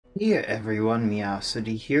Yeah, everyone,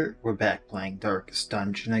 Meowcity here. We're back playing Darkest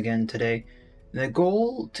Dungeon again today. The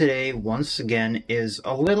goal today, once again, is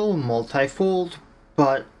a little multifold,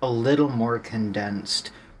 but a little more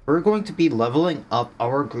condensed. We're going to be leveling up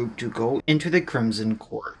our group to go into the Crimson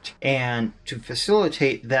Court. And to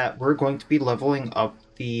facilitate that, we're going to be leveling up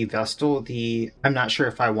the Vestal, I'm not sure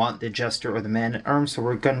if I want the Jester or the Man-at-Arms, so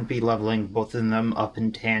we're going to be leveling both of them up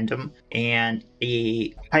in tandem, and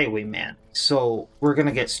a Highwayman. So we're going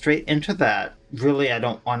to get straight into that. Really, I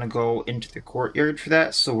don't want to go into the courtyard for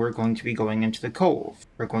that, so we're going to be going into the Cove.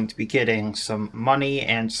 We're going to be getting some money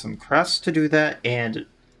and some crests to do that, and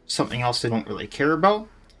something else I don't really care about.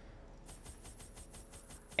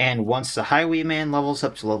 And once the Highwayman levels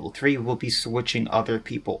up to level 3, we'll be switching other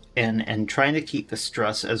people in and trying to keep the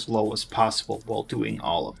stress as low as possible while doing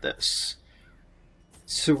all of this.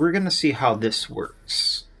 So we're going to see how this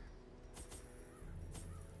works.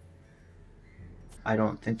 I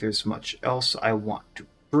don't think there's much else I want to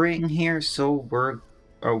bring here, so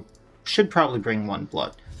should probably bring one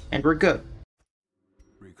blood, and we're good.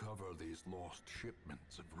 Recover these lost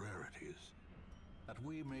shipments of rarities, that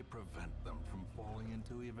we may prevent them from falling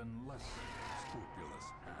into even less scrupulous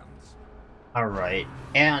hands. Alright,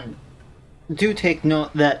 and do take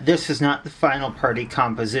note that this is not the final party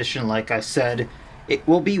composition, like I said. It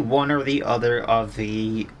will be one or the other of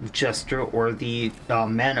the Jester or the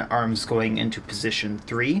Man-at-Arms going into position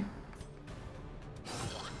 3.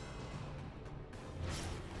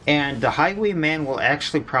 And the Highwayman will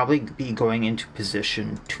actually probably be going into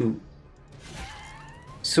position 2.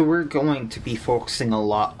 So we're going to be focusing a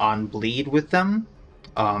lot on bleed with them.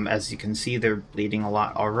 As you can see, they're bleeding a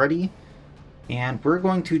lot already. And we're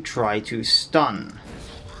going to try to stun.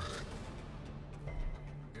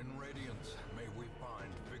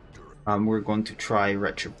 We're going to try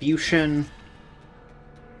Retribution.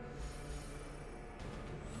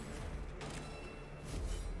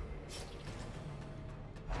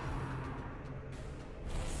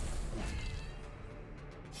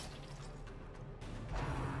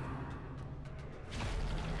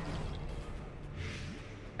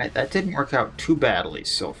 Right, that didn't work out too badly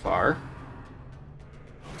so far.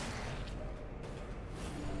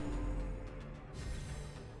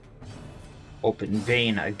 Open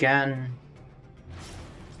vein again.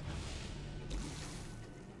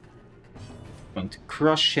 Going to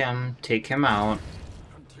crush him, take him out.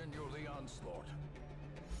 Continue the onslaught.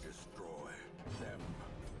 Destroy them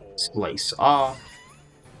all. Slice off.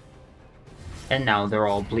 And now they're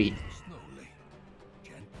all bleeding. Slowly,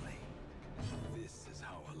 gently. This is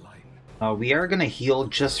how a life. We are going to heal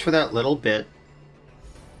just for that little bit.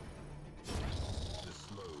 The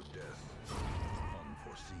slow death.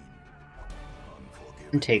 Unforeseen.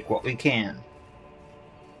 Unforgiving. And take what we can.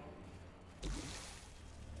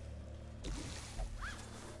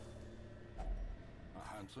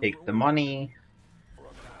 Take the money. For a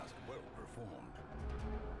task well performed.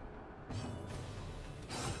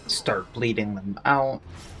 Start bleeding them out.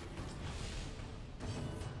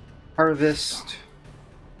 Harvest.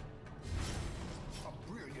 A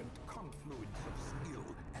brilliant confluence of skill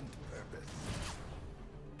and purpose.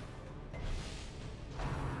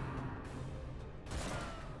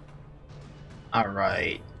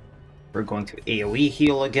 Alright. We're going to AoE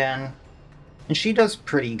heal again. And she does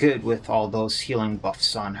pretty good with all those healing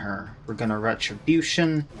buffs on her. We're gonna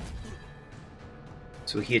Retribution.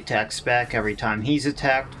 So he attacks back every time he's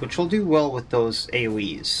attacked, which will do well with those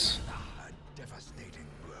AoEs. A devastating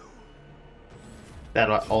blow.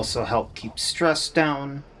 That'll also help keep stress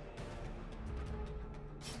down.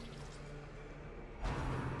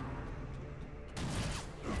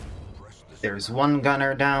 There's one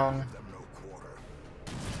gunner down.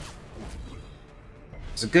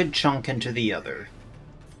 There's a good chunk into the other.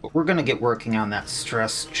 But we're gonna get working on that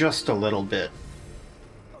stress just a little bit.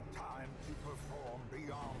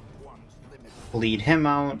 Bleed him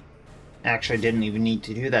out. Actually, I didn't even need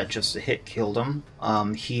to do that, just a hit killed him.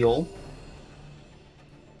 Heal.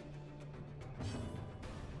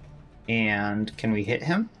 And can we hit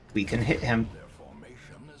him? We can hit him.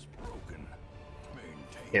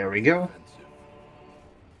 There we go.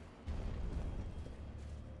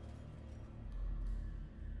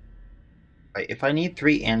 Right, if I need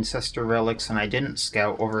 3 Ancestor relics and I didn't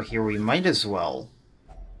scout over here, we might as well.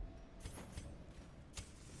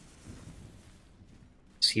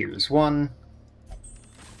 So here's one.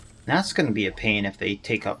 That's going to be a pain if they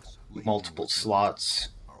take up multiple slots.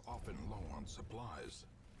 Are often low on supplies.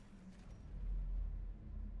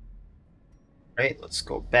 Right, let's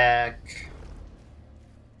go back.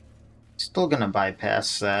 Still gonna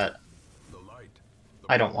bypass that.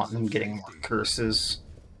 I don't want them getting more curses.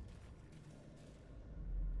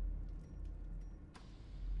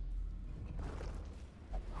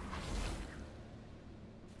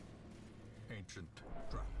 ancient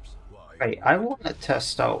traps lie Right, I want to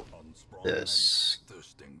test out unsprawled this. men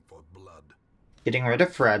thirsting for blood. Getting rid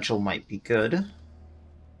of Fragile might be good.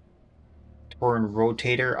 Torn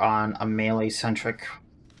Rotator on a melee-centric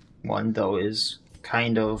one, though, is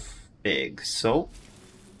kind of big, so...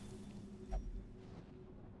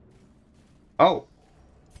 Oh!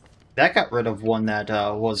 That got rid of one that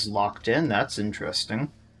was locked in. That's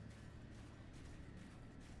interesting.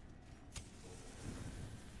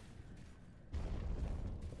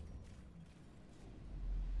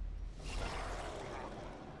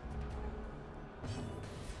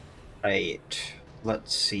 Right.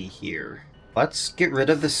 Let's see here. Let's get rid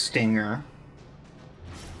of the Stinger.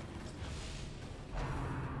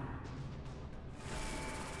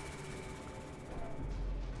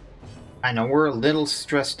 I know we're a little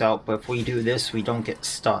stressed out, but if we do this, we don't get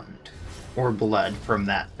stunned or bled from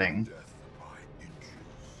that thing. Death by inches.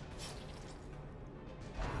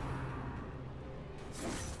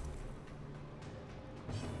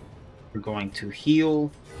 We're going to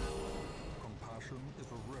heal. Compassion is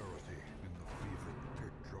a rarity in the fevered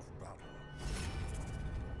pitch of battle.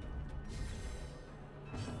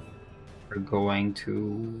 We're going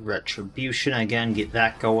to Retribution again, get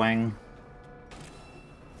that going.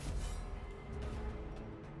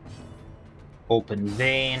 Open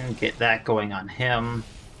Vein, get that going on him,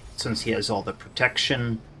 since he has all the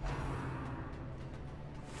protection.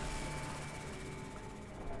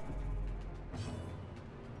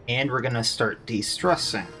 And we're gonna start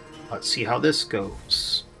de-stressing. Let's see how this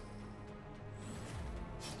goes.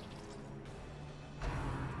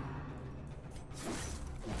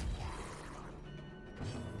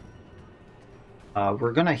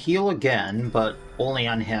 We're gonna heal again, but only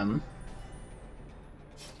on him.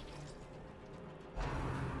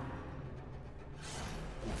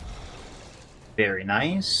 Very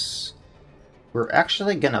nice. We're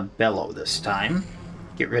actually gonna Bellow this time.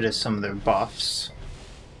 Get rid of some of their buffs.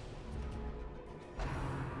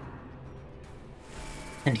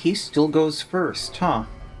 And he still goes first, huh?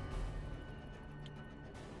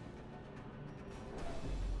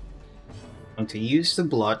 Going to use the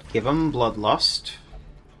blood, give him Bloodlust.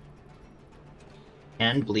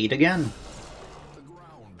 And bleed again. The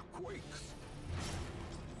ground quakes.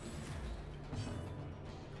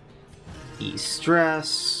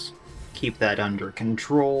 De-stress. Keep that under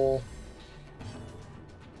control.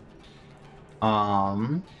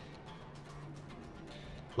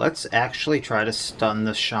 Let's actually try to stun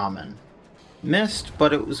the shaman. Missed,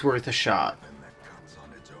 but it was worth a shot. And that cuts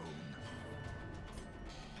on its own.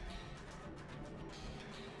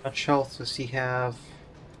 How much health does he have?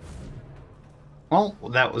 Well,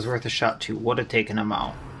 that was worth a shot too. Would have taken him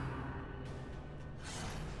out.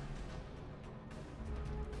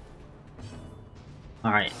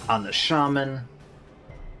 Alright, on the shaman.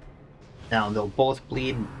 Now they'll both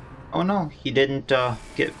bleed. Oh no, he didn't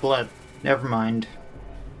get blood. Never mind.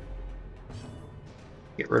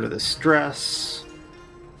 Get rid of the stress.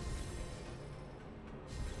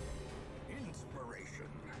 Inspiration.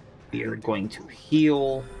 We are going to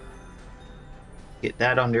heal. Get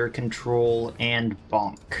that under control and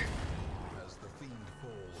bonk. As the fiend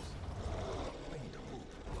falls, faint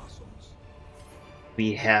hope blossoms.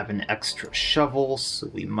 We have an extra shovel, so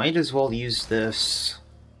we might as well use this.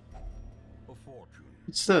 A fortune.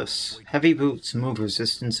 What's this? Heavy boots, move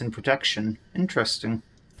resistance, and protection. Interesting.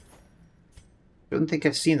 Don't think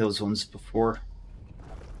I've seen those ones before.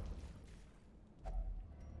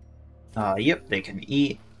 Yep, they can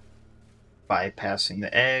eat. Bypassing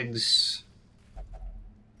the eggs.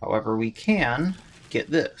 However, we can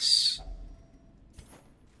get this.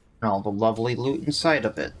 And all the lovely loot inside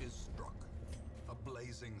of it. Is struck. A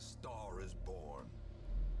blazing star is born.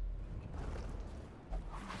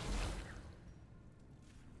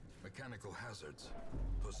 Mechanical hazards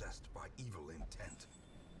possessed by evil intent.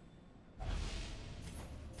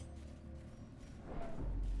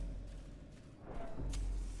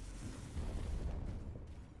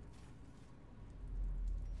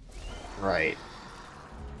 Right.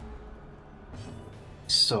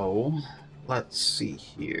 So, let's see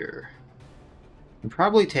here. We'll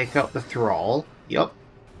probably take out the Thrall. Yup.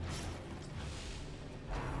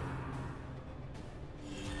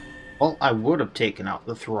 Well, I would have taken out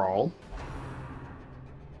the Thrall.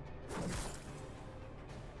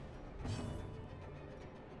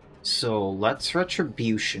 So, let's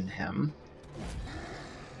Retribution him.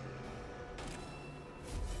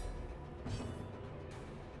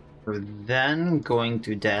 We're then going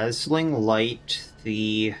to Dazzling Light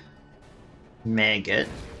the Maggot.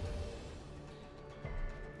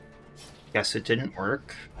 Guess it didn't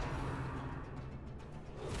work.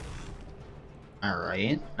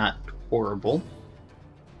 Alright, not horrible.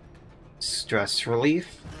 Stress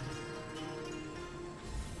relief.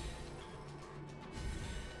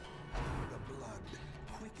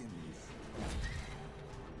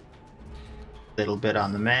 Little bit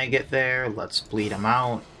on the maggot there. Let's bleed him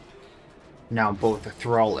out. Now both the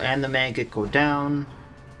thrall and the maggot go down.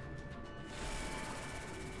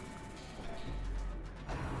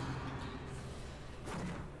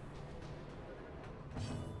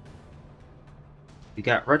 We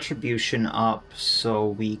got retribution up so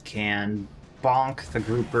we can bonk the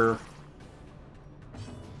grouper.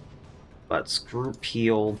 Let's group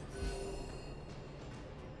heal.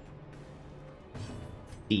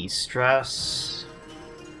 De-stress.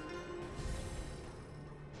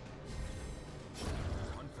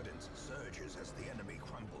 Confidence surges as the enemy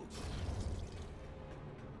crumbles.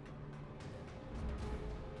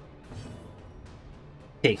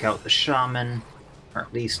 Take out the shaman, or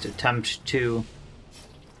at least attempt to.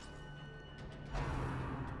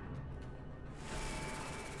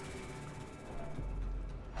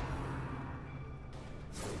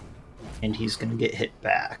 And he's gonna get hit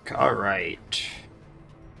back. Alright.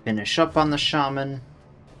 Finish up on the shaman.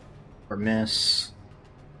 Or miss.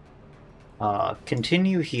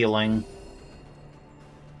 Continue healing.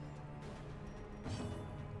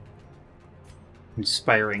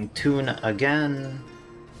 Inspiring tune again.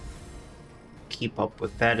 Keep up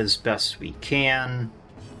with that as best we can.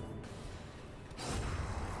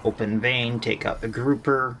 Open vein, take out the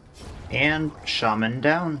grouper. And shaman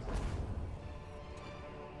down.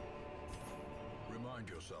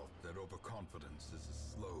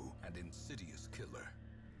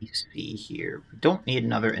 Be here. We don't need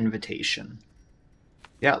another invitation.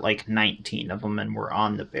 We got like 19 of them and we're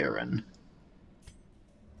on the Baron.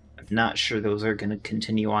 I'm not sure those are going to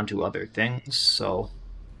continue on to other things, so...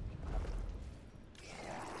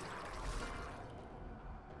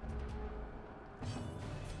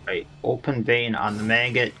 Right, open vein on the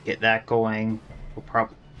maggot, get that going. We'll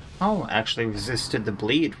probably... Oh, actually resisted the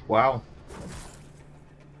bleed. Wow.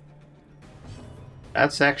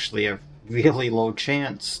 That's actually a really low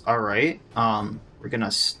chance. Alright, we're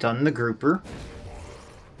gonna stun the grouper.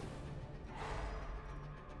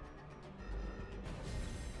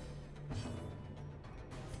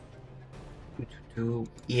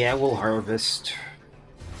 Yeah, we'll harvest.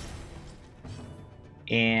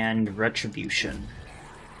 And retribution.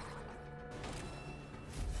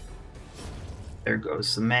 There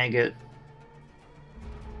goes the maggot.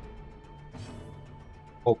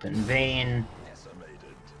 Open vein.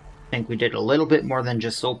 I think we did a little bit more than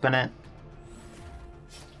just open it.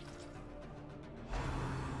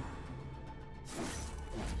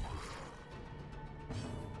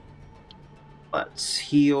 Let's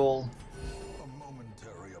heal.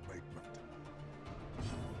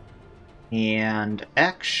 And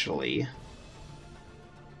actually,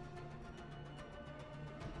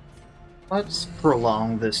 let's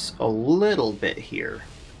prolong this a little bit here.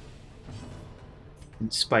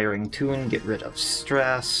 Inspiring tune, get rid of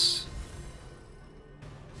stress.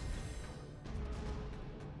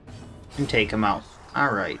 And take him out.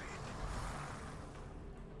 Alright.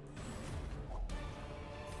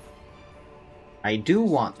 I do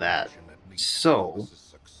want that. So,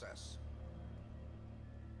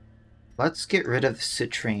 let's get rid of the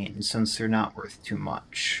citrine since they're not worth too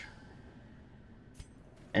much.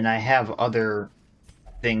 And I have other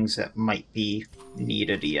things that might be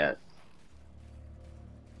needed yet.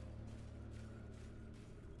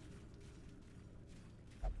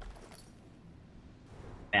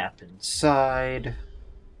 Map inside.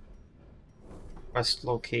 Quest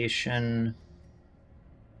location.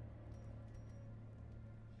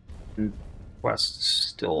 And quest is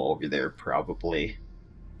still over there probably.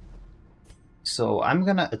 So I'm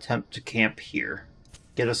gonna attempt to camp here.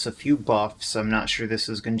 Get us a few buffs. I'm not sure this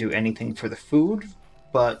is gonna do anything for the food,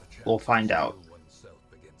 but we'll find out.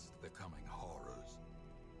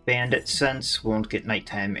 Bandit sense, won't get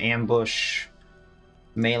nighttime ambush.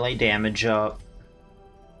 Melee damage up.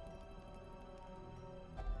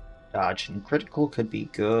 Dodge and critical could be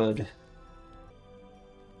good.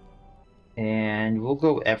 And we'll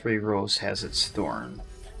go every rose has its thorn.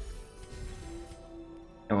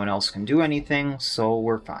 No one else can do anything, so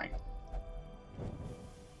we're fine.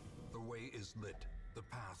 The way is lit. The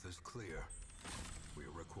path is clear. We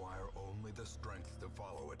require only the strength to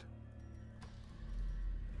follow it.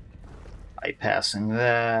 Bypassing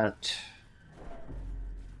that.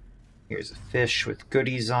 Here's a fish with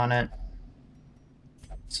goodies on it.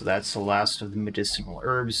 So that's the last of the medicinal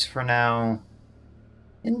herbs for now.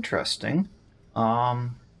 Interesting.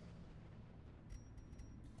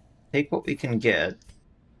 Take what we can get.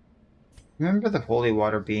 remember the holy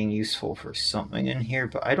water being useful for something in here,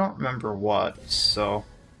 but I don't remember what, so...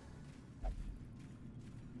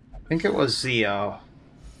 I think it was the,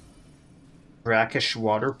 brackish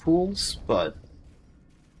water pools, but...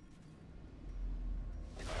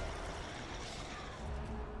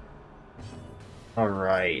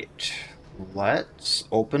 Alright, let's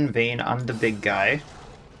open vein on the big guy.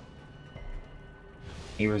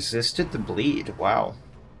 He resisted the bleed, wow.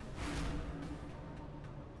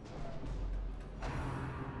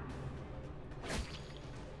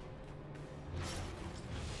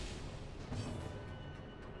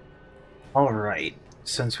 Alright,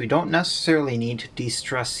 since we don't necessarily need to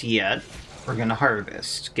de-stress yet, we're gonna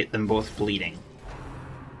harvest, get them both bleeding.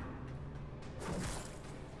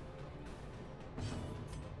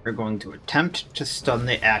 We're going to attempt to stun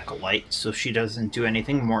the Acolyte so she doesn't do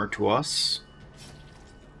anything more to us.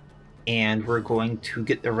 And we're going to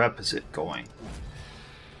get the Requisite going.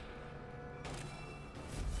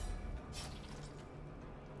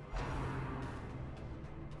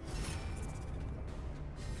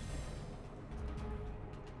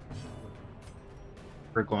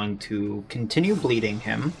 We're going to continue bleeding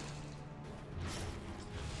him.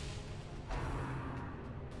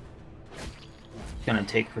 Gonna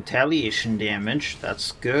take retaliation damage,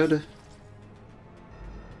 that's good.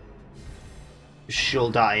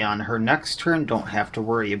 She'll die on her next turn, don't have to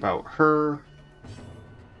worry about her.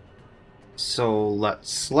 So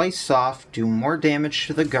let's slice off, do more damage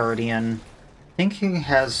to the Guardian. I think he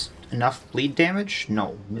has enough bleed damage?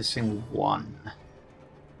 No, missing one.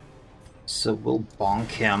 So we'll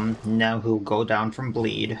bonk him, now he'll go down from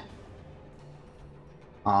bleed.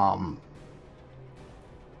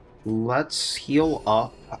 Let's heal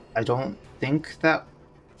up. I don't think that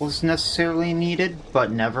was necessarily needed,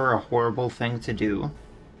 but never a horrible thing to do.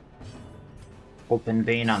 Open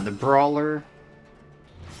vein on the Brawler.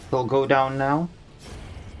 He'll go down now.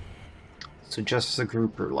 So just the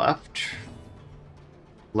group are left.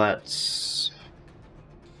 Let's...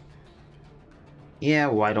 Yeah,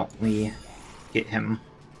 why don't we get him?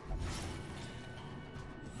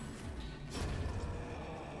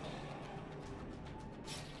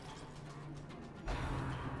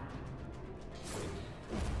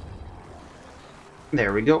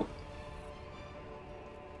 There we go.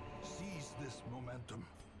 Seize this momentum.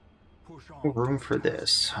 Push on. No room for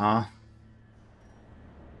this, huh?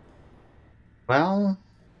 Well,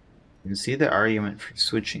 you can see the argument for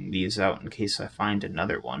switching these out in case I find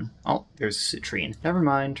another one. Oh, there's a citrine. Never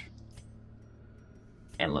mind.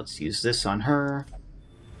 And let's use this on her.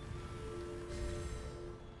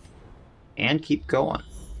 And keep going.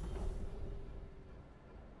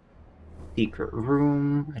 Secret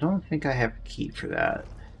room. I don't think I have a key for that.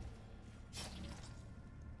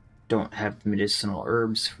 Don't have medicinal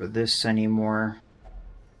herbs for this anymore.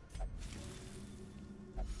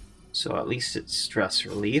 So at least it's stress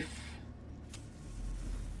relief.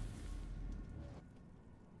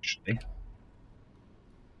 Actually,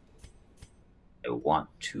 I want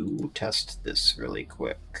to test this really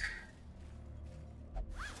quick.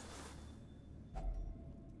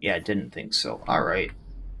 Yeah, I didn't think so. Alright.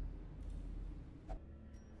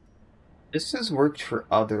 This has worked for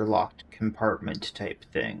other locked compartment type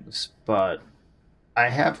things, but I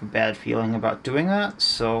have a bad feeling about doing that,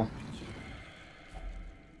 so...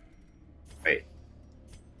 Right.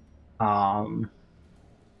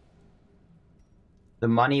 The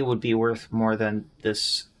money would be worth more than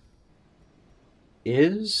this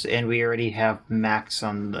is, and we already have max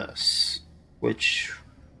on this, which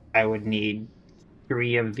I would need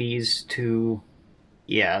 3 of these to...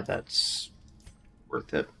 Yeah, that's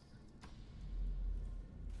worth it.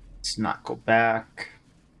 Let's not go back.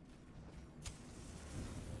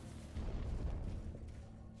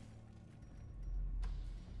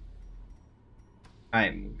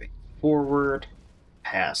 I'm moving forward,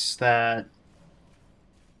 past that.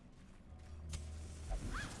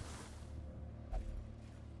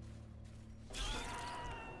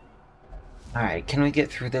 Alright, can we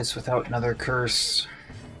get through this without another curse?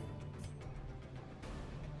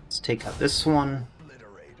 Let's take out this one.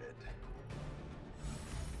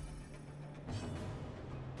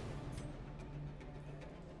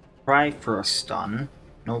 Try for a stun.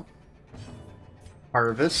 Nope.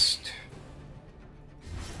 Harvest.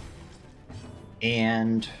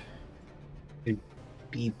 And it'd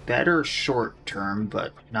be better short term,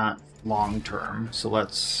 but not long term. So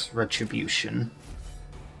let's Retribution.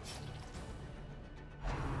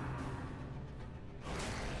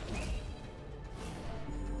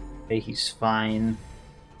 Okay, he's fine.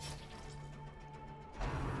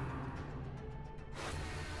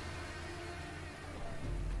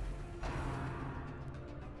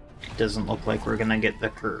 doesn't look like we're gonna get the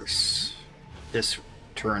curse. This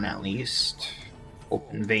turn at least.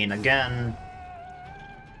 Open vein again.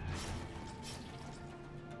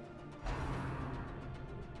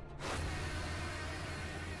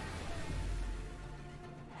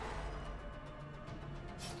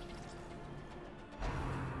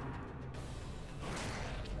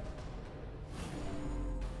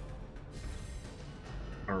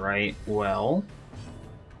 Alright, well,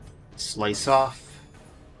 slice off.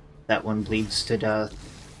 That one bleeds to death.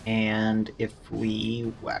 And if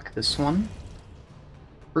we whack this one,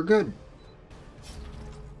 we're good.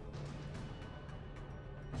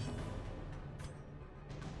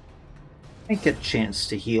 Might get a chance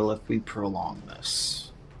to heal if we prolong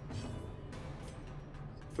this.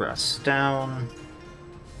 Press down.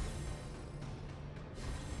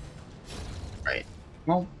 Right.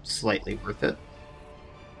 Well, slightly worth it.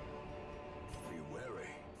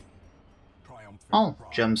 Oh,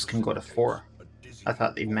 gems can go to 4. I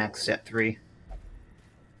thought they maxed at 3.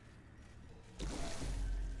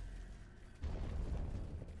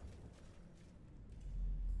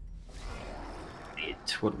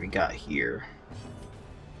 What do we got here?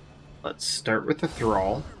 Let's start with the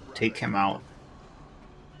Thrall. Take him out.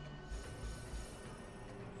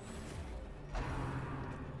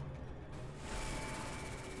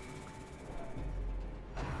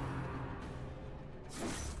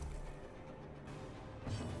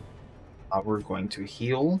 We're going to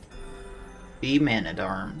heal the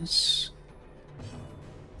Man-at-Arms.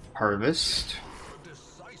 Harvest.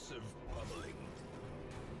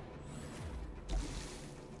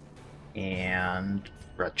 And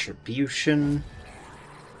Retribution.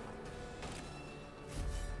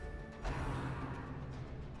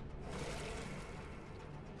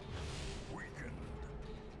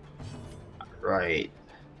 Right.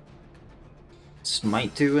 This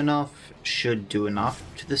might do enough, should do enough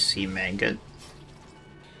to the Sea Maggot.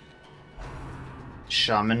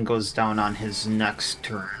 Shaman goes down on his next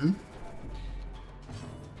turn.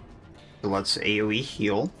 So let's AoE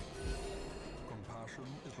heal.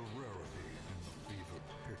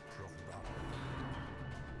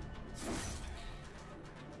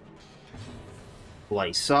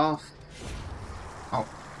 Slice off. Oh,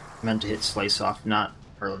 meant to hit slice off, not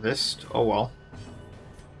harvest. Oh well.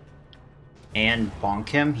 And bonk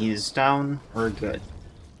him, he's down, we're good.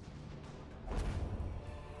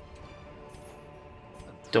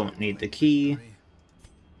 Don't need the key.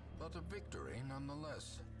 But a victory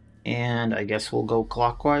nonetheless. And I guess we'll go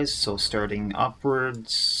clockwise, so starting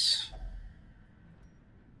upwards.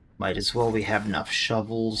 Might as well, we have enough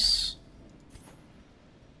shovels.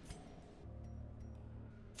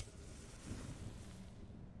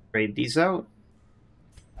 Trade these out.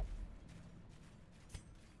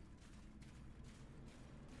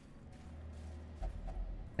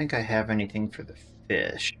 I think I have anything for the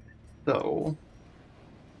fish, so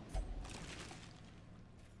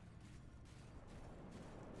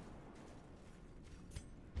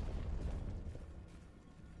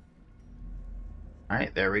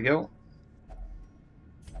alright, there we go.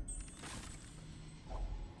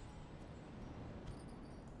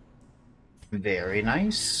 Very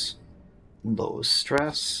nice. Low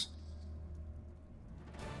stress.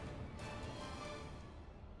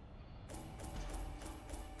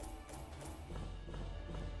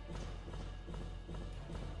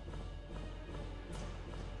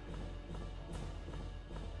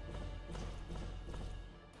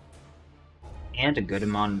 And a good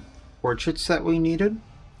amount of portraits that we needed.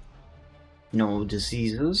 No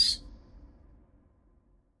diseases.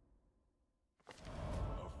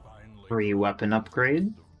 Free weapon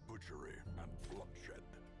upgrade. Butchery and bloodshed.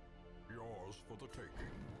 Yours for the taking.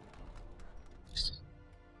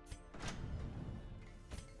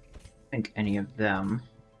 I think any of them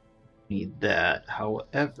need that.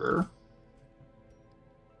 However,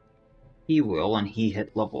 he will, and he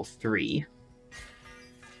hit level 3.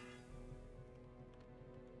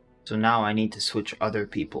 So now I need to switch other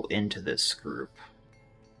people into this group.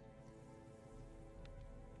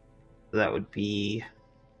 That would be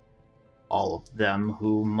all of them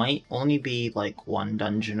who might only be like 1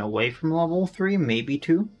 dungeon away from level 3, maybe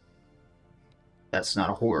 2. That's not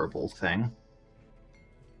a horrible thing.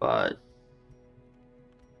 But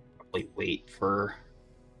probably wait for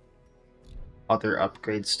other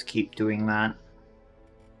upgrades to keep doing that.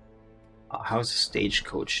 How's the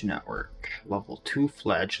Stagecoach Network? Level 2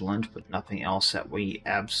 Flagellant, but nothing else that we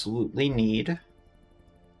absolutely need.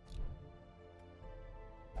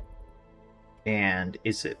 And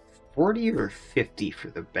is it 40 or 50 for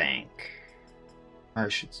the bank? Or I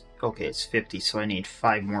should... Okay, it's 50, so I need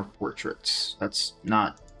 5 more portraits. That's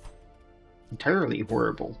not entirely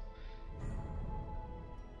horrible.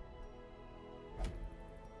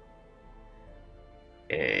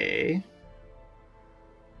 Okay.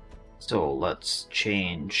 So let's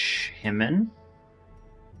change him in.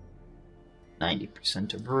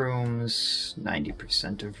 90% of rooms,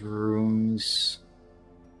 90% of rooms.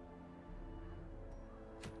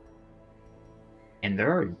 And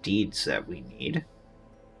there are deeds that we need.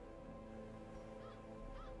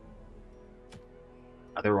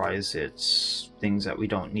 Otherwise, it's things that we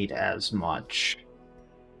don't need as much.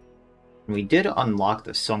 We did unlock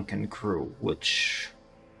the Sunken Crew, which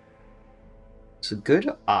is a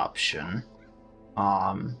good option.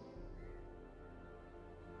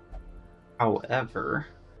 However,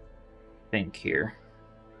 think here.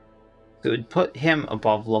 So it would put him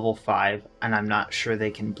above level 5, and I'm not sure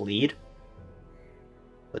they can bleed.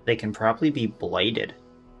 But they can probably be blighted.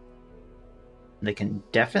 They can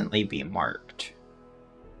definitely be marked.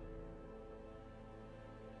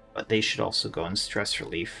 But they should also go in stress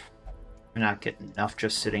relief. We're not getting enough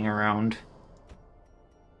just sitting around.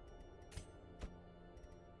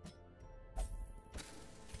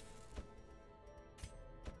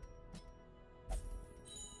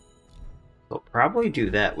 We'll probably do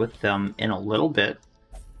that with them in a little bit.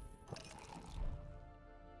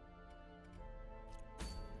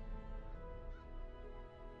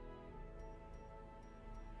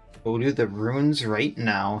 We'll do the runes right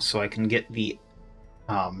now so I can get the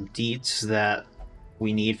deeds that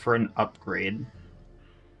we need for an upgrade.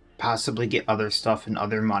 Possibly get other stuff and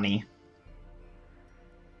other money.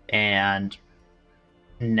 And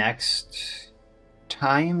next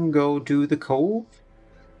time go do the Cove?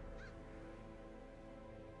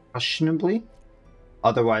 Questionably.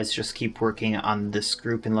 Otherwise just keep working on this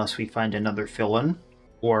group unless we find another fill-in.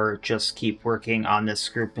 Or just keep working on this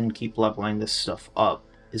group and keep leveling this stuff up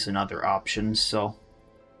is another option. So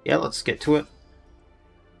yeah, let's get to it.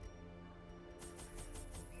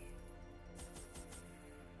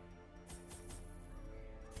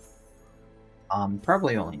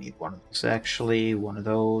 Probably only need one of those, actually. One of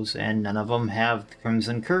those, and none of them have the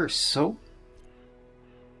Crimson Curse, so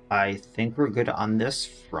I think we're good on this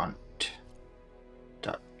front.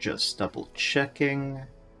 Just double checking.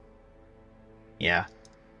 Yeah.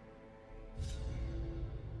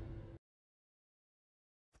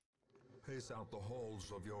 Pace out the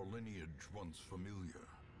halls of your lineage once familiar,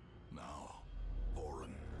 now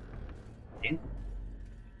foreign.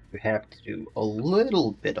 We have to do a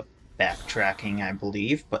little bit of backtracking, I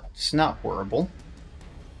believe, but it's not horrible.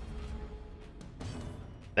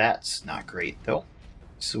 That's not great, though.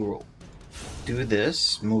 So we'll do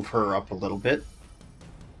this, move her up a little bit.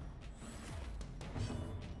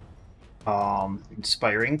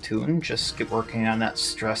 Inspiring Tune, just get working on that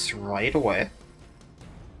stress right away.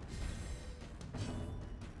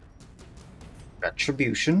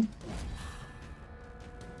 Retribution.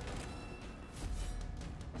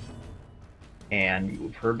 And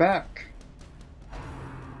move her back.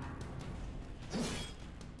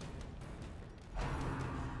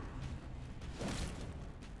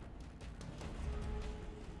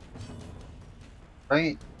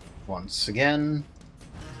 Right, once again,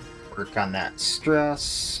 work on that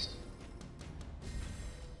stress.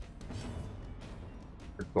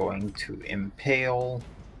 We're going to impale,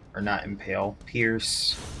 or not impale,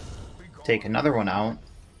 pierce. Take another one out.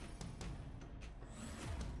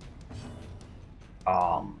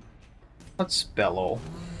 Let's bellow.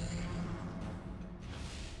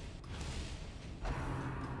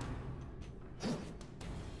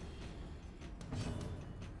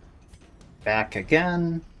 Back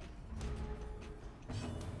again.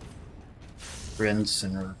 Rinse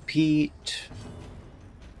and repeat.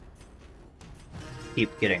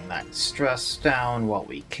 Keep getting that stress down while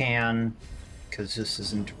we can, because this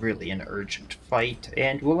isn't really an urgent fight,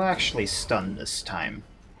 and we'll actually stun this time.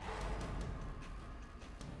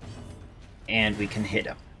 And we can hit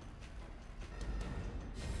him.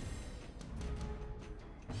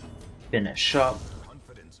 Finish up.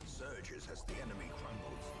 Confidence surges as the enemy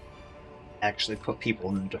crumbles. Actually put people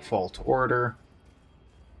in default order.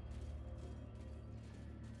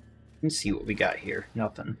 Let's see what we got here.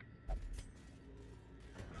 Nothing.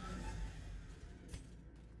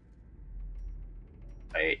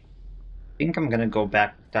 I think I'm gonna go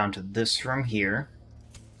back down to this room here.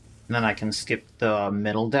 And then I can skip the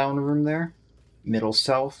middle down room there. Middle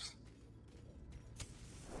south.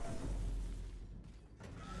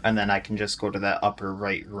 And then I can just go to that upper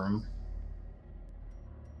right room.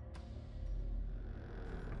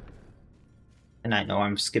 And I know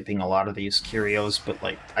I'm skipping a lot of these curios, but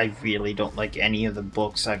like, I really don't like any of the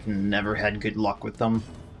books. I've never had good luck with them.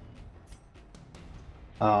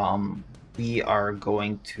 We are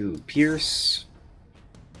going to pierce.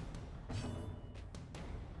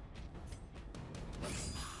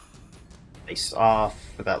 Slice off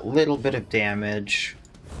for that little bit of damage.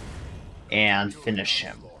 And finish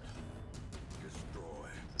him.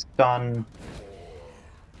 Stun.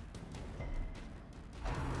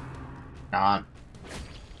 Not.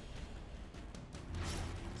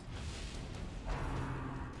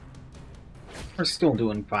 We're still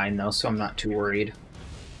doing fine though, so I'm not too worried.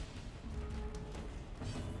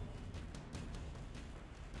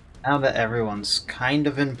 Now that everyone's kind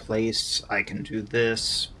of in place, I can do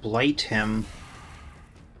this, blight him.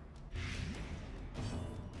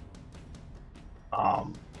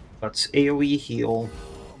 Let's AoE heal.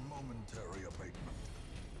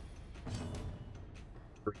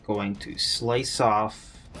 We're going to slice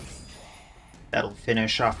off. That'll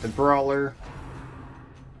finish off the brawler.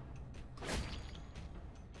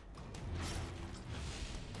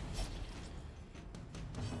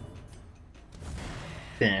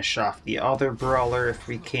 Finish off the other brawler if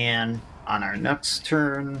we can on our next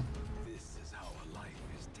turn. This is how a life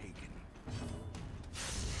is taken.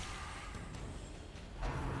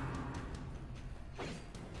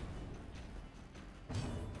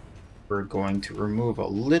 We're going to remove a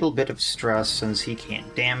little bit of stress since he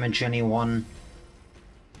can't damage anyone.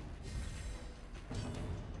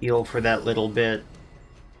 Heal for that little bit.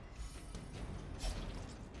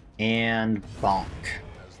 And bonk.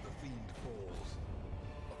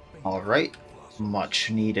 Alright,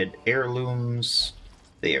 much needed heirlooms.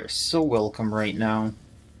 They are so welcome right now.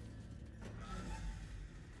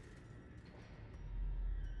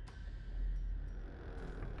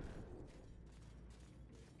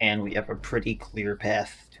 And we have a pretty clear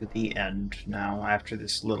path to the end now after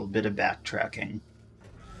this little bit of backtracking.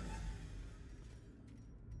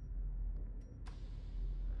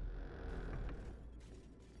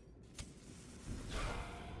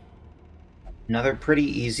 Another pretty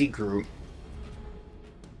easy group.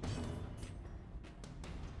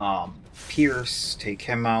 Pierce, take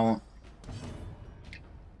him out.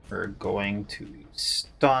 We're going to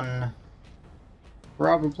stun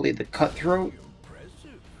probably the cutthroat.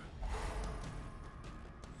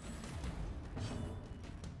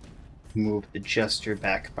 Move the jester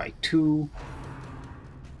back by 2.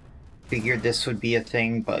 Figured this would be a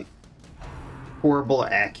thing, but horrible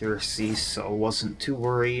accuracy, so wasn't too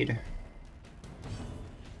worried.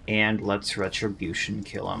 And let's retribution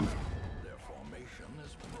kill him. Their formation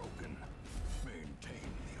is broken. Maintain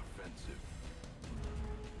the offensive.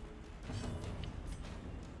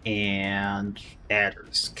 And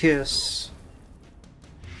Adder's Kiss.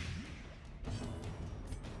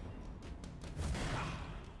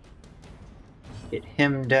 Hit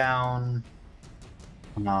him down.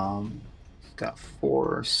 He's got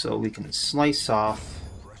 4, so we can slice off.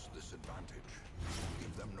 Press this advantage.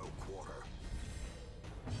 Give them no quarter.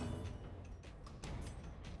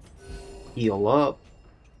 Heal up.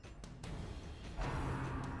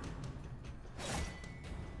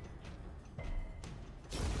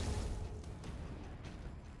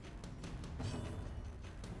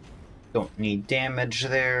 Don't need damage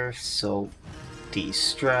there, so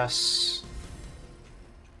de-stress.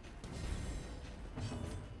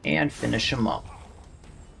 And finish him up.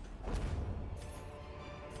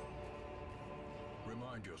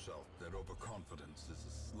 Remind yourself that overconfidence is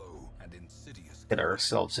a slow and insidious. Get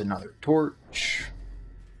ourselves another torch.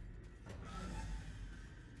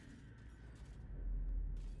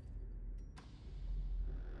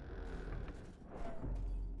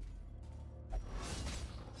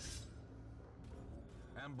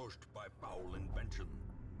 Ambushed by foul invention.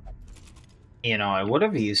 You know, I would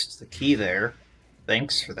have used the key there.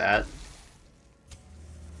 Thanks for that.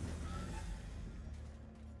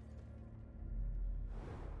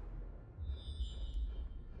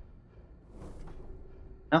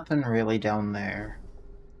 Nothing really down there.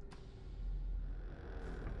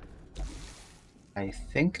 I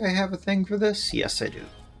think I have a thing for this. Yes, I do.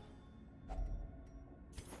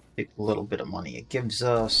 Take a little bit of money it gives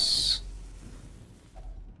us.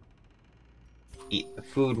 Eat the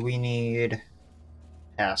food we need.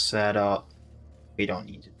 Pass that up. We don't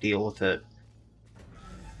need to deal with it.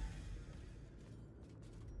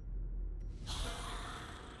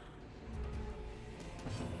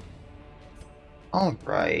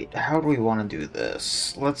 Alright, how do we want to do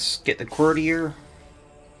this? Let's get the courtier.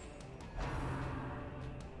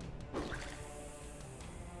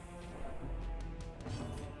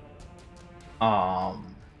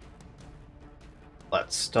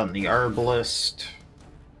 Let's stun the arbalist.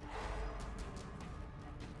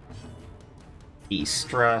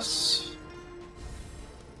 De-stress.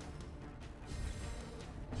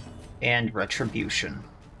 And retribution.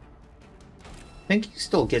 I think he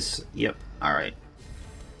still gets... Yep, alright.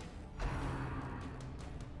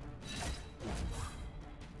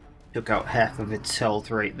 Took out half of its health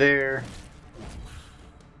right there.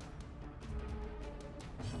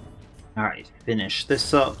 Alright, finish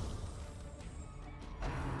this up.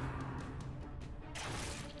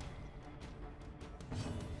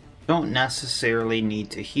 Don't necessarily need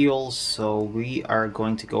to heal, so we are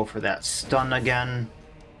going to go for that stun again.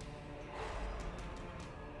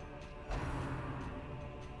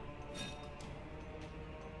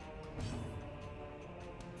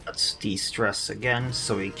 Let's de-stress again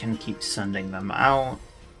so we can keep sending them out.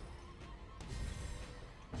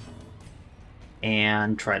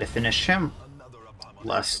 And try to finish him.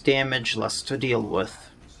 Less damage, less to deal with.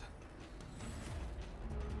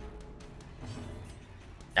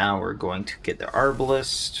 Now we're going to get the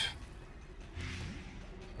Arbalist.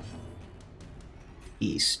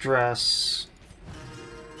 De-stress.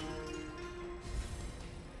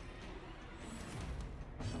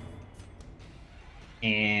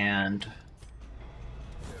 And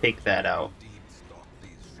take that out.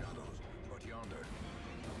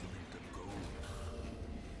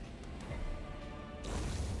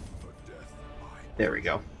 There we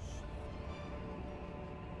go.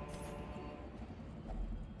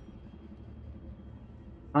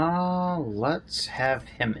 Let's have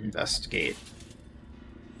him investigate.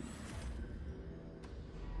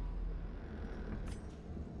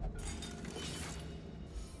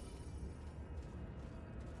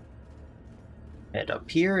 Head up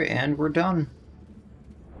here and we're done.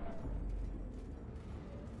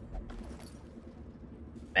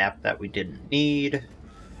 Map that we didn't need.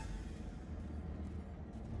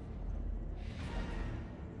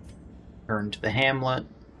 Turn to the Hamlet.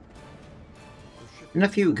 And a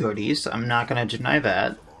few goodies, I'm not going to deny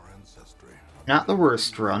that. Not the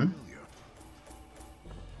worst run.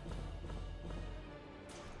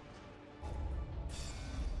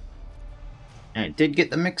 And it did get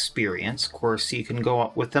them experience. Of course, you can go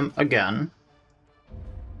up with them again.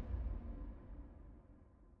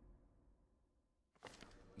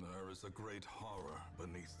 There is a great horror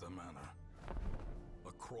beneath the manor.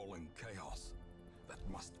 A crawling chaos that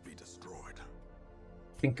must be destroyed.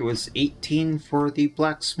 I think it was 18 for the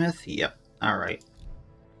blacksmith. Yep. Alright.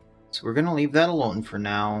 So we're going to leave that alone for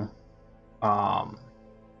now.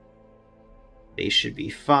 They should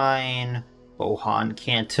be fine. Bohan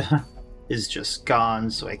can't... is just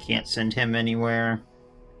gone, so I can't send him anywhere.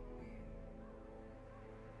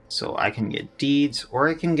 So I can get deeds, or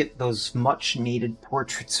I can get those much-needed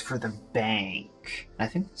portraits for the bank. I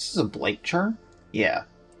think this is a blight charm? Yeah.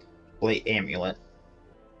 Blight amulet.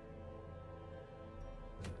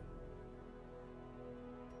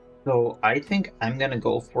 So I think I'm going to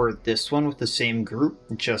go for this one with the same group,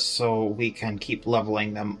 just so we can keep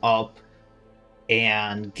leveling them up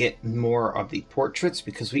and get more of the portraits,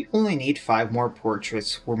 because we only need 5 more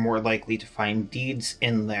portraits. We're more likely to find deeds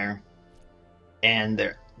in there,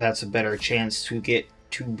 and that's a better chance to get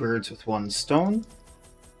 2 birds with 1 stone.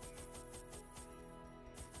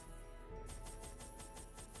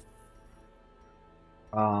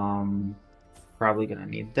 Probably going to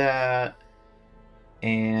need that.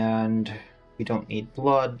 And we don't need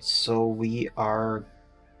blood, so we are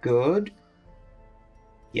good.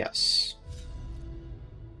 Yes.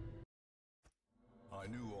 I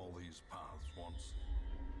knew all these paths once.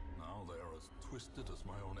 Now they are as twisted as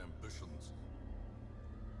my own ambitions.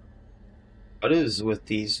 What is with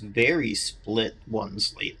these very split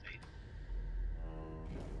ones lately?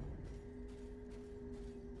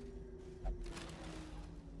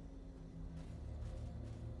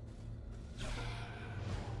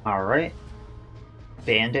 Alright.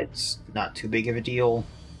 Bandits, not too big of a deal.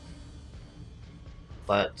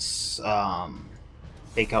 Let's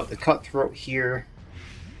take out the cutthroat here.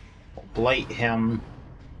 We'll blight him.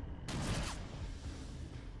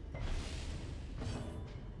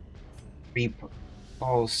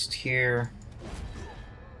 Repost here.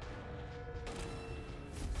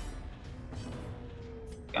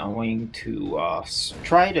 Going to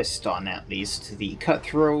try to stun at least the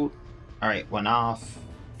cutthroat. Alright, went off.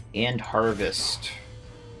 And harvest.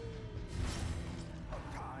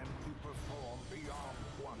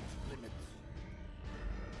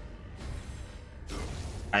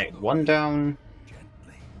 Alright, 1 down.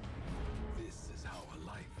 Gently. This is how a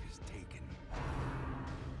life is taken.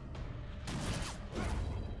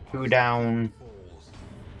 2 down.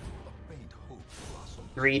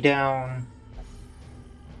 3 down.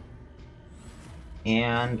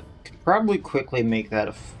 And could probably quickly make that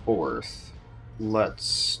a 4th.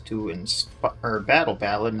 Let's do Battle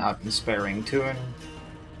Ballad, not Inspiring Tune.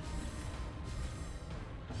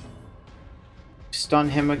 Stun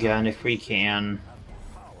him again if we can.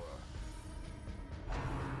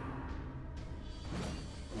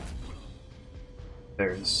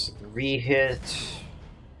 There's the re-hit.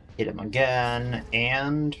 Hit him again,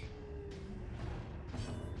 and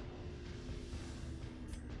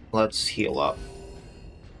let's heal up.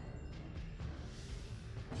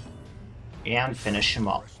 And finish him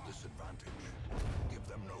up.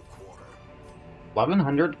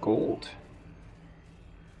 1100 gold.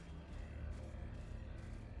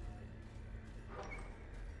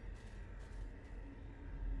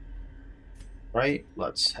 Right,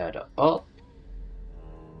 let's head up.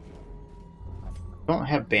 Don't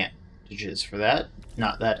have bandages for that.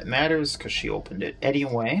 Not that it matters, because she opened it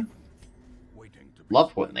anyway.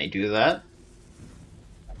 Love when they do that.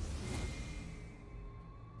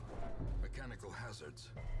 Mechanical hazards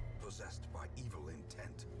possessed by evil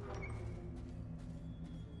intent.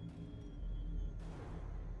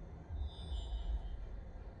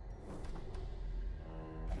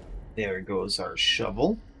 There goes our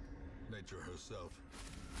shovel. Nature herself,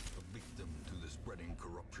 a victim to the spreading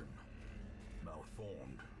corruption,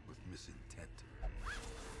 malformed with misintent.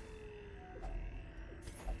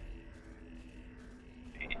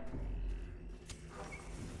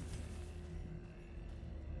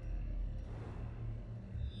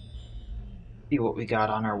 See what we got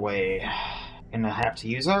on our way. Gonna have to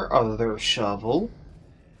use our other shovel.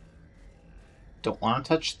 Don't want to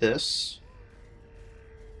touch this.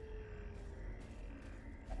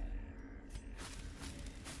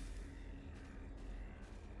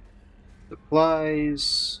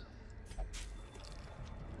 Supplies.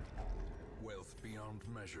 Wealth beyond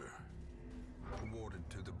measure, awarded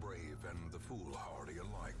to the brave and the foolhardy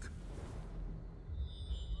alike.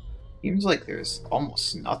 Seems like there's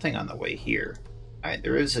almost nothing on the way here. Alright,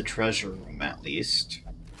 there is a treasure room at least.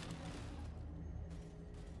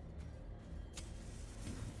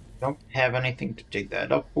 Don't have anything to dig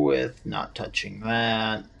that up with, not touching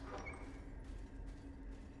that.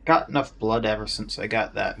 Got enough blood ever since I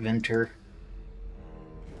got that Vinter.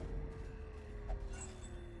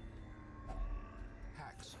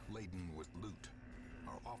 Hacks laden with loot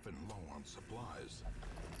are often low on supplies.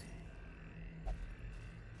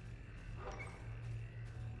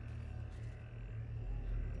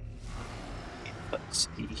 Let's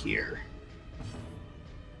see here.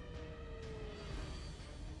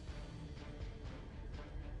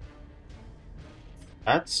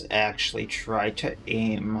 Let's actually try to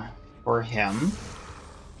aim for him.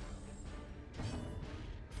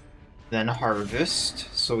 Then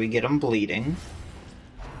harvest, so we get him bleeding.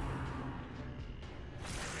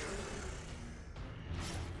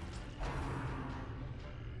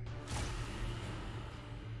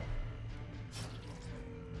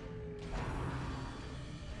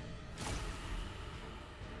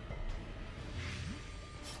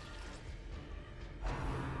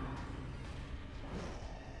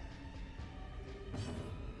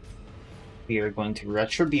 We are going to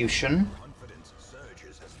Retribution.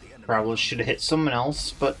 Probably should have hit someone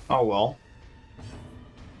else, but oh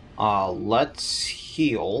well. Let's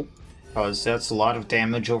heal, because that's a lot of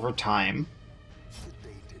damage over time.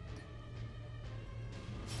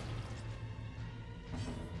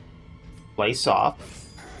 Place off.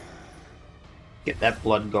 Get that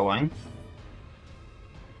blood going.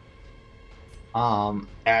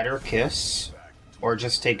 Adder Kiss, or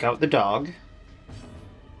just take out the dog.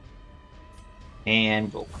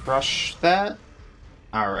 And we'll crush that.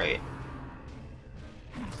 Alright.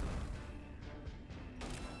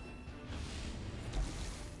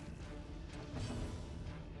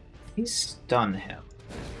 He stunned him.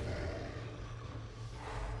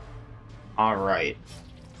 Alright.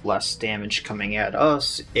 Less damage coming at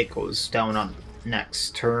us. It goes down on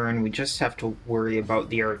next turn. We just have to worry about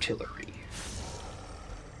the artillery.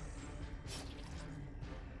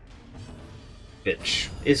 Which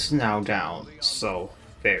is now down, so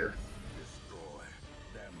fair.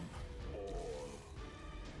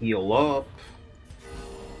 Heal up.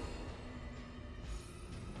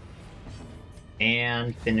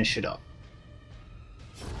 And finish it up.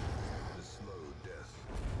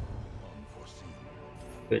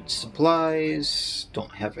 Good supplies.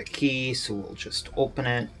 Don't have a key, so we'll just open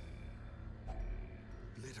it.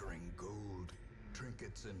 Glittering gold,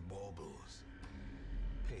 trinkets and baubles.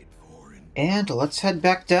 Paid for in And let's head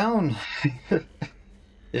back down.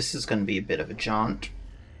 This is going to be a bit of a jaunt.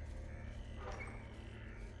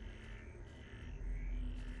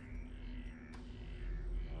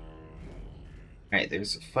 Alright,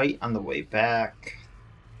 there's a fight on the way back.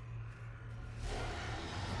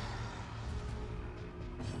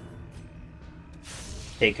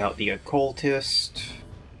 Take out the occultist.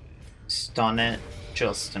 Stun it,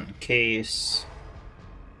 just in case.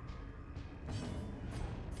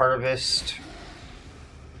 Harvest.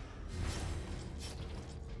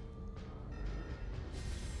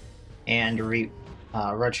 and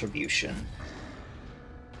retribution.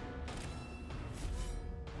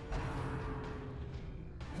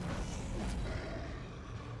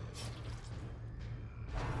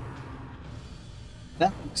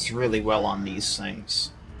 That works really well on these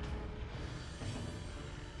things.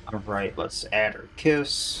 Alright, let's add our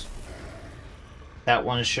kiss. That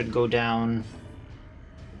one should go down.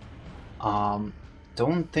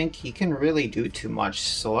 Don't think he can really do too much,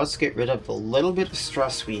 so let's get rid of the little bit of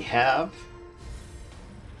stress we have.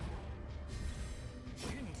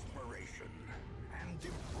 Inspiration and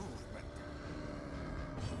improvement.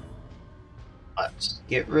 Let's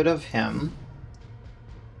get rid of him.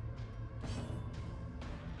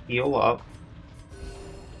 Heal up.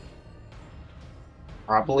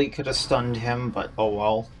 Probably could have stunned him, but oh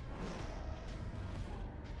well.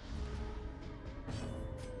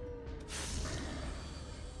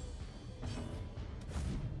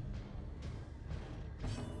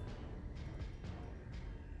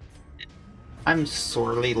 I'm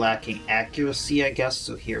sorely lacking accuracy, I guess,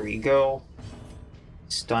 so here we go.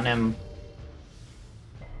 Stun him.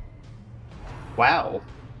 Wow.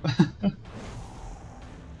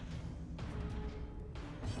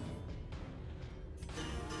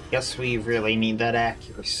 Guess we really need that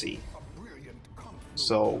accuracy.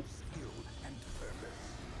 So,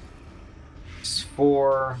 it's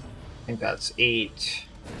 4, I think that's 8,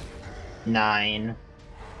 9,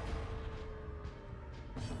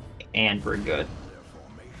 and we're good.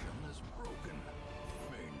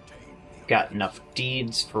 Got enough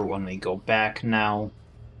deeds for when we go back now.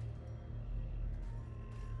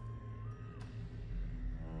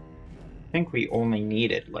 I think we only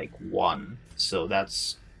needed like 1, so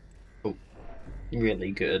that's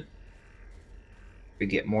really good. If we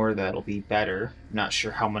get more, that'll be better. Not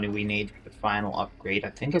sure how many we need for the final upgrade. I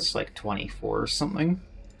think it's like 24 or something.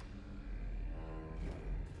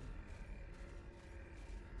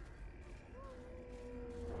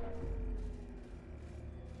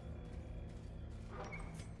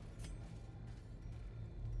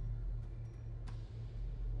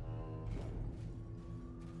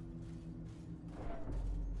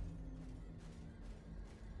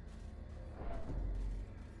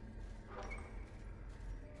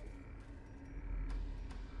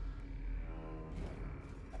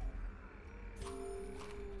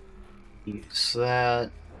 Use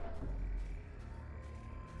that.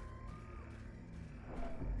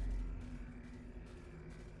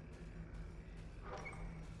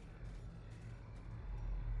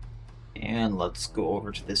 And let's go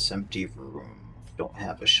over to this empty room. Don't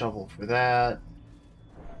have a shovel for that.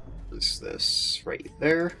 Is this right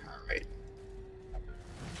there? Alright.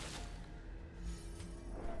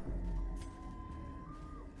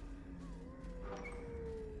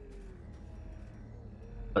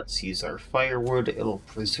 Let's use our firewood. It'll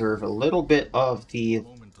preserve a little bit of the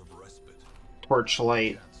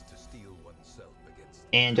torchlight,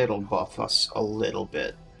 and it'll buff us a little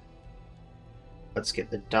bit. Let's get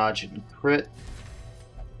the dodge and crit.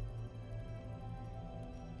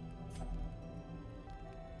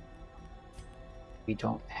 We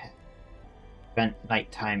don't have prevent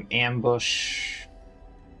nighttime ambush.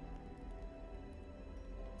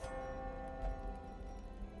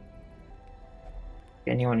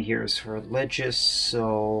 Anyone here is religious,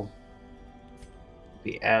 so it'll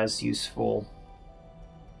be as useful.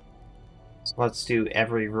 So let's do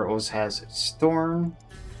every rose has its thorn.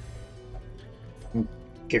 And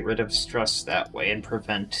get rid of stress that way and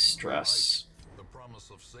prevent stress. The promise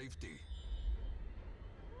of safety.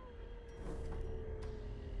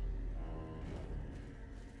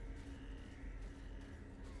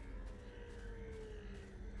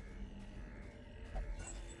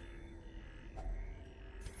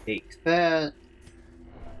 Take that.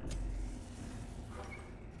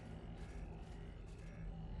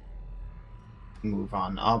 Move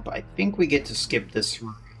on up. I think we get to skip this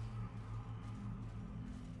room.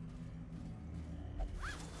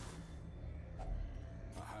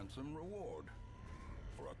 A handsome reward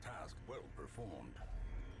for a task well performed.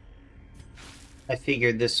 I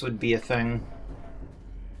figured this would be a thing.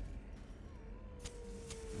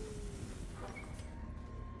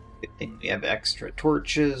 Good thing we have extra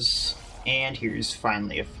torches, and here's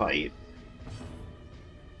finally a fight.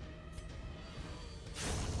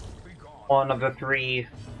 One of the 3.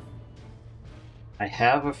 I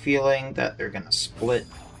have a feeling that they're gonna split.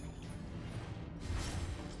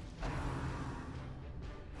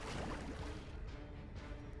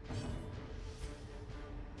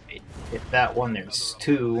 Hit that one, there's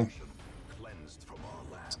 2.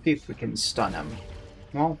 Let's see if we can stun him.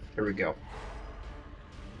 Well, there we go.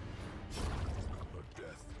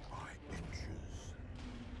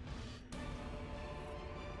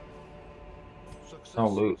 No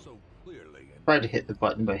success loot. so clearly in Tried to hit the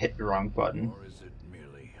button, but hit the wrong button. or is it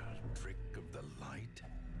merely a trick of the light?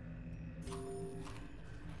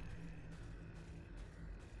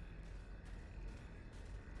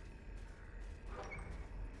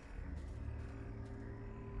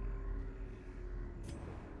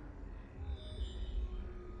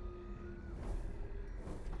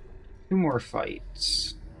 2 more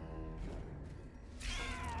fights.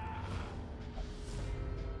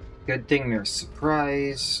 Good thing they're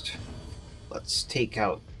surprised. Let's take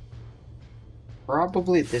out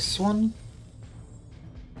probably this one.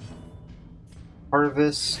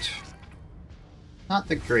 Harvest. Not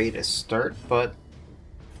the greatest start, but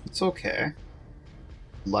it's okay.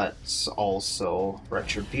 Let's also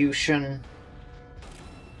Retribution.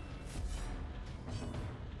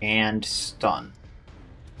 And Stun.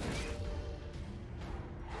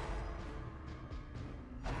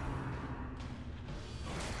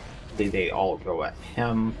 They all go at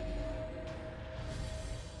him.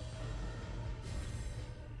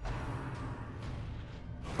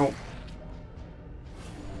 Oh.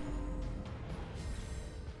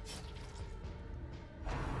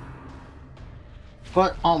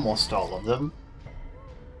 But almost all of them.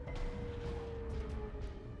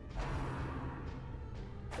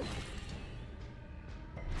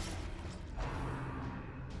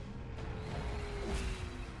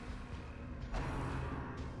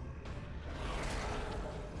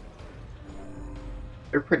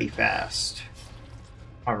 They're pretty fast.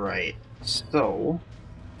 Alright, so...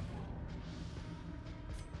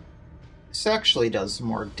 this actually does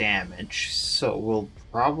more damage, so we'll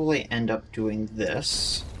probably end up doing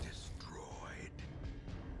this. Destroyed.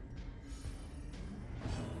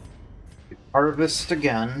 Harvest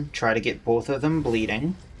again, try to get both of them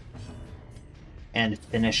bleeding, and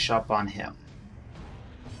finish up on him.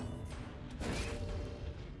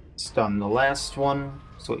 Stun the last one,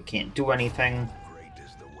 so it can't do anything. Great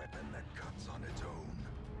is the weapon that cuts on its own.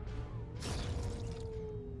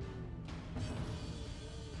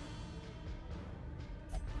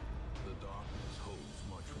 The darkness holds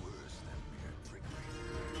much worse than mere trickery.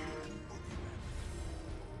 Boogeyman.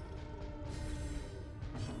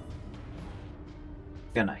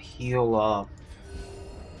 Gonna heal up.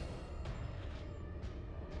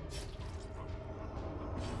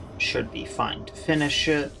 Should be fine to finish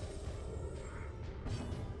it.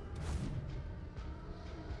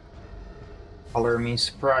 Color me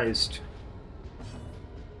surprised.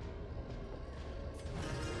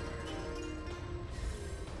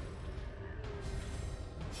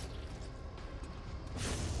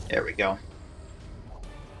 There we go.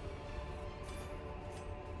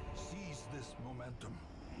 Seize this momentum.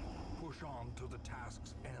 Push on to the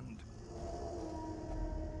task's end.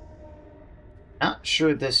 Not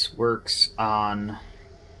sure this works on a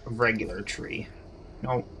regular tree.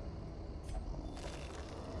 Nope.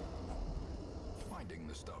 Finding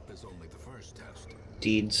the stuff is only the first test.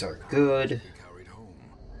 Deeds are good. Be carried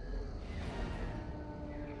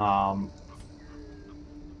home.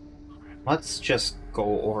 Let's just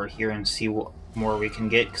go over here and see what more we can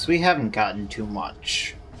get, because we haven't gotten too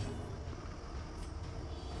much.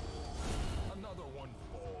 Another one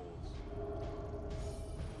falls.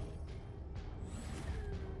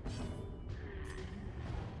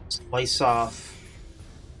 Slice off.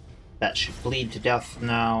 That should bleed to death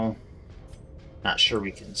now. Not sure we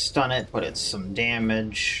can stun it, but it's some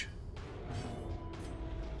damage.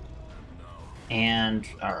 And,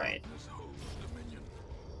 alright. This holds dominion.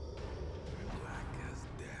 Black as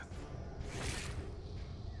death.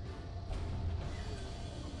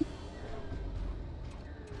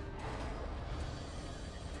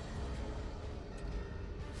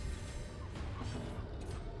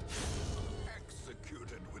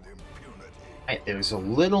 Executed with impunity. Alright, there's a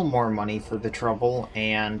little more money for the trouble,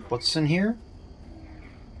 and what's in here?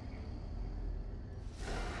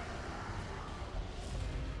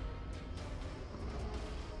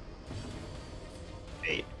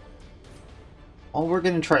 Wait. Well, we're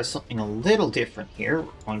going to try something a little different here.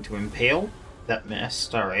 We're going to Impale. That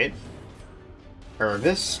missed, alright.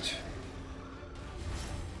 Harvest.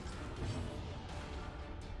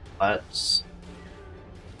 Let's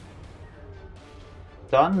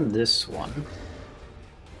done this one.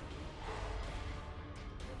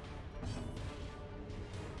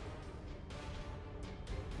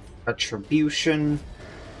 Retribution.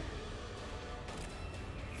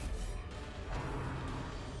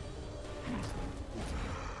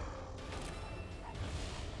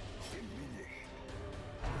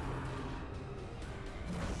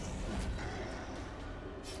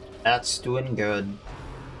 That's doing good.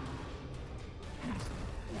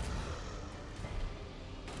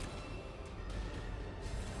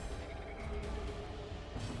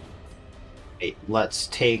 Right, let's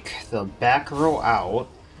take the back row out.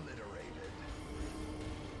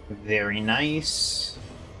 Very nice.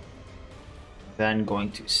 Then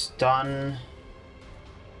going to stun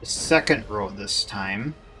the second row this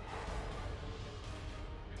time.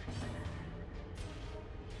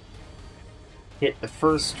 Hit the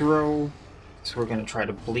first row, so we're going to try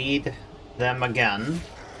to bleed them again.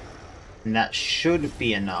 And that should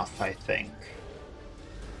be enough, I think.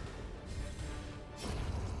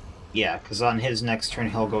 Yeah, because on his next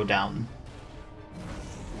turn he'll go down.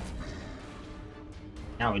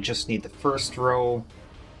 Now we just need the first row,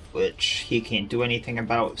 which he can't do anything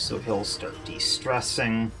about, so he'll start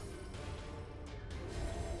de-stressing.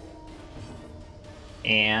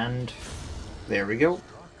 And there we go.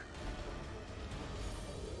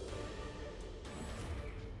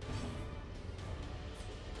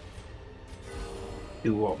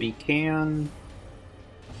 Do what we can.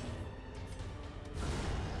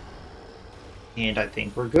 And I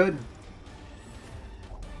think we're good.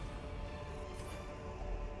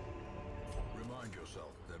 Remind yourself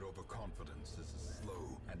that overconfidence is a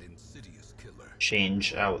slow and insidious killer.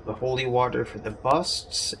 Change out the holy water for the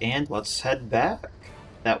busts, and let's head back.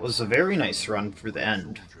 That was a very nice run for the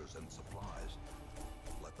end. Soldiers and supplies.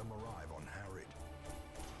 Let them arrive unharried.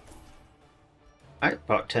 Alright,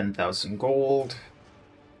 about 10,000 gold.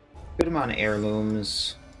 Good amount of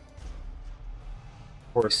heirlooms.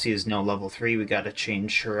 Of course, he is now level 3, we gotta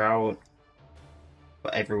change her out.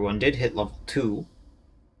 But everyone did hit level 2.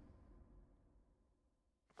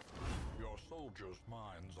 Your soldiers'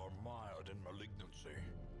 minds are mired in malignancy.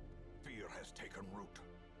 Fear has taken root.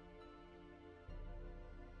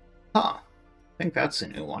 Huh. I think that's a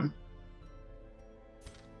new one.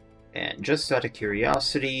 And just out of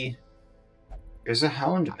curiosity, there's a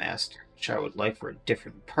Houndmaster, which I would like for a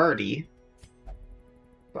different party.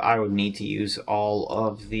 But I would need to use all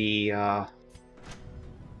of the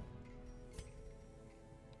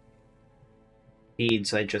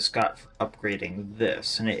beads I just got for upgrading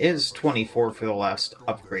this. And it is 24 for the last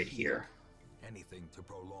upgrade here. Anything to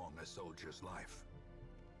prolong a soldier's life.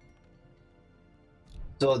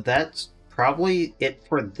 So that's probably it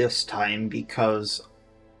for this time, because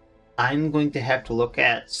I'm going to have to look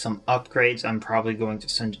at some upgrades. I'm probably going to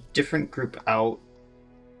send a different group out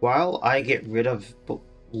while I get rid of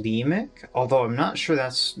bulimic, although I'm not sure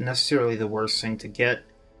that's necessarily the worst thing to get.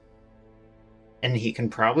 And he can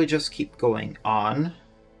probably just keep going on,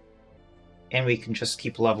 and we can just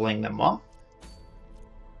keep leveling them up.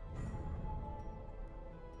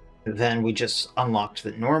 Then we just unlocked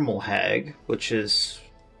the normal hag, which is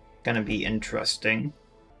going to be interesting.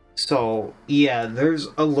 So yeah, there's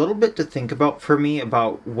a little bit to think about for me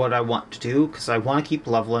about what I want to do, because I want to keep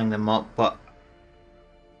leveling them up, but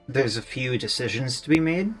there's a few decisions to be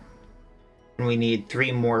made. And we need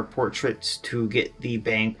 3 more portraits to get the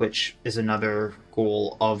bank, which is another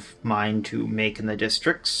goal of mine to make in the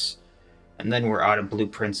districts. And then we're out of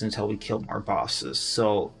blueprints until we kill more bosses.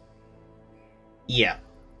 So yeah.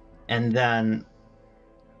 And then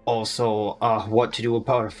also what to do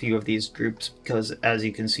about a few of these groups, because as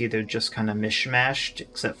you can see, they're just kind of mishmashed,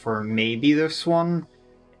 except for maybe this one.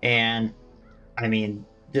 And I mean,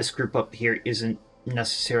 this group up here isn't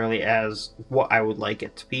necessarily as what I would like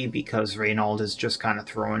it to be, because Reynold is just kind of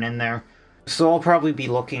thrown in there. So I'll probably be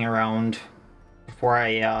looking around before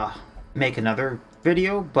I make another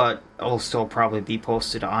video, but it'll still probably be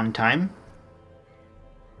posted on time.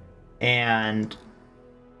 And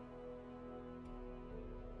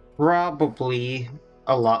probably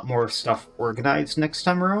a lot more stuff organized next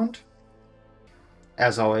time around.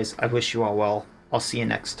 As always, I wish you all well. I'll see you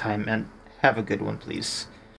next time, and have a good one, please.